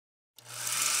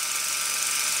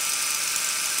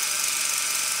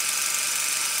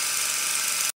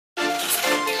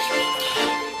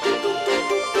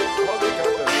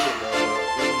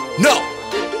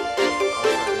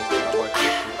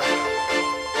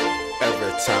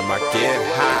time I get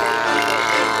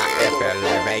high, it feel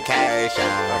like vacation.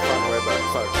 Every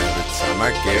time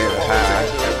I get high,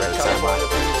 every time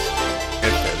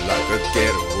it feel like a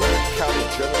getaway.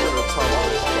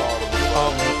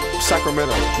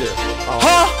 Sacramento. Yeah.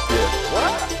 Huh? Yeah.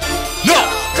 What? No!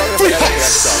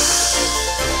 NOFREEHOES!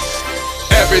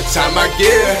 Every time I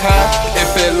get high, it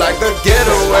feel like a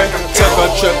getaway. Took a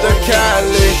trip to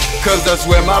Cali, cause that's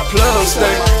where my plug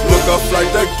stay. Book a flight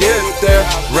to get there,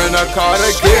 rent a car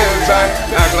to get back.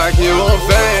 Act like you on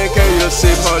vacay, you'll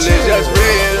see police just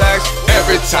relax.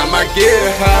 Every time I get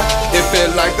high, it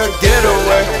feel like a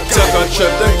getaway. Took a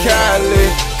trip to Cali,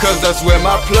 cause that's where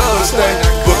my plug stay.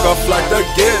 Book a flight to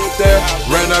get there,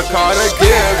 rent a car to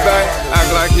get back.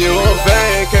 Act like you on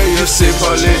vacay, you'll see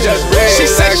police just relax. She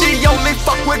said she only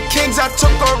fuck with kings. I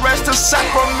took her rest to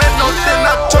Sacramento. Then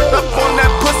I turned up on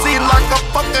that pussy like a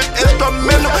fucking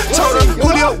instrumental. Told her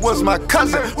Julio was my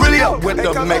cousin, really up with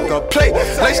the makeup plate.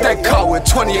 Laced that car with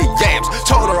 28 yams.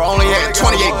 Told her only had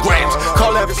 28 grams.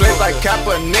 Call that place like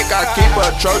Kaepernick. I keep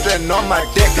a Trojan on my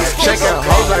dick. Shaking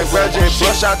hoes like Reggie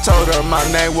Bush. I told her my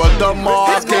name was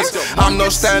DeMarcus. I'm no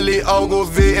Stanley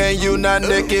Ogilvy and you not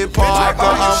Nicky Parker.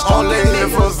 I'm only here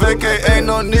for vacay. Ain't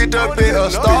no need to be a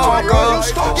stalker.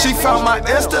 She found my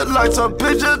Insta, likes a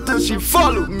picture, then she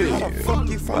followed me.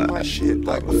 You find my shit,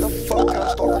 like what the fuck kind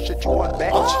of stalker shit you want,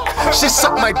 bitch? She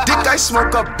sucked my dick, I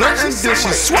smoke a blunt, and then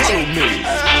she swallowed me.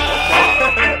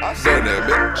 Burn that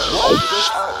bitch.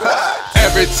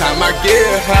 Every time I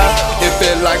get high, it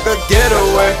feel like a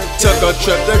getaway. Took a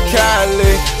trip to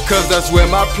Cali, cause that's where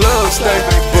my plug stay.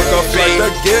 Book a flight to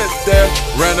get there,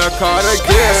 rent a car to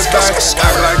get back.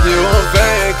 Act like you on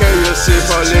vacay, you'll see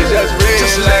police just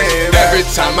relax. Every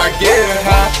time I get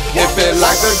high, it feel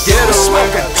like a getaway.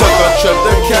 Took a trip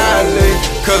to Cali,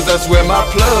 cause that's where my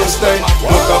plug stay.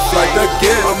 Book a flight to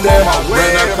get there,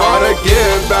 rent a car to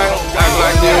get back. Act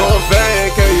like you on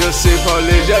vacay, you'll see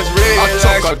police just relax.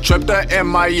 I took a trip to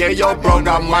MIA, yo bro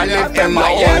got money in my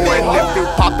own. And if you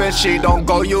poppin', she don't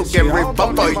go, you get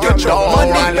revoked for your door.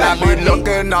 And I be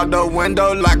looking out the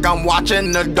window like I'm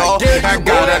watching the door. I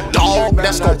got a dog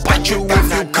that's gon' bite you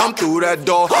if you come through that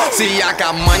door. See, I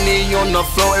got money on the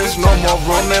floor, there's no more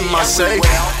room in my safe.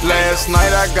 Last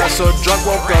night I got so drunk,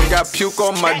 woke up, got puke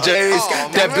on my J's.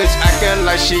 That bitch acting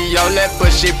like she Yolette,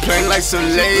 but she plain like Soleil.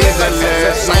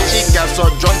 Last night she got so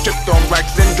drunk, tripped on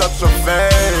racks and dropped some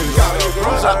face.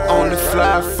 I only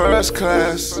fly first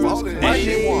class.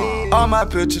 All my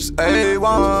pictures A1.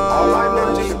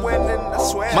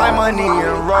 My money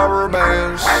in rubber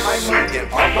bands.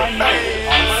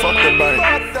 Fuck the bank.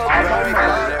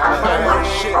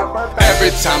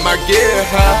 Every time I get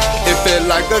high, it feel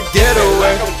like a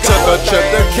getaway. Took a trip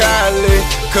to Cali,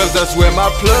 cause that's where my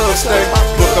plug stay.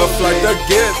 Book a flight to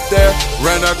get there,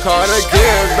 rent a car to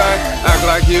get back. Act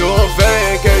like you on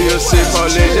vacay, you'll see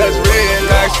police just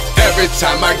relax. Every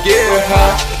time I get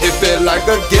high, it feel like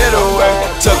a getaway.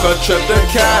 Took a trip to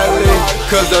Cali,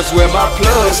 cause that's where my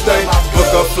plug stay. Book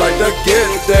a flight to get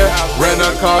there, rent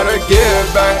a car to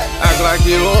get back. Act like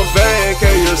you on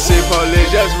vacay, you'll see police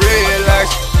just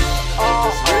relax.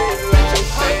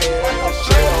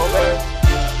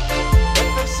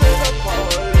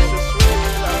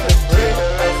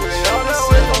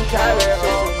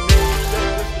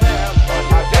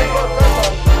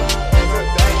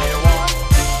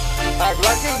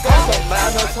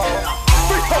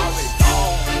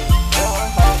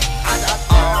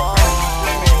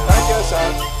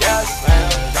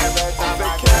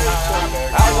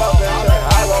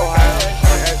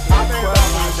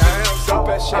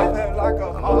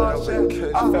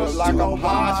 I feel like I'm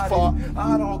high as fuck.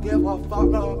 I don't give a fuck,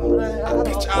 no.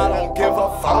 Bitch, I don't give a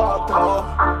fuck, though.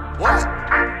 What?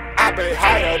 I be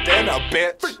higher than a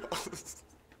bitch.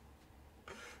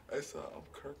 Hey, so I'm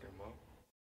Kirkin, man.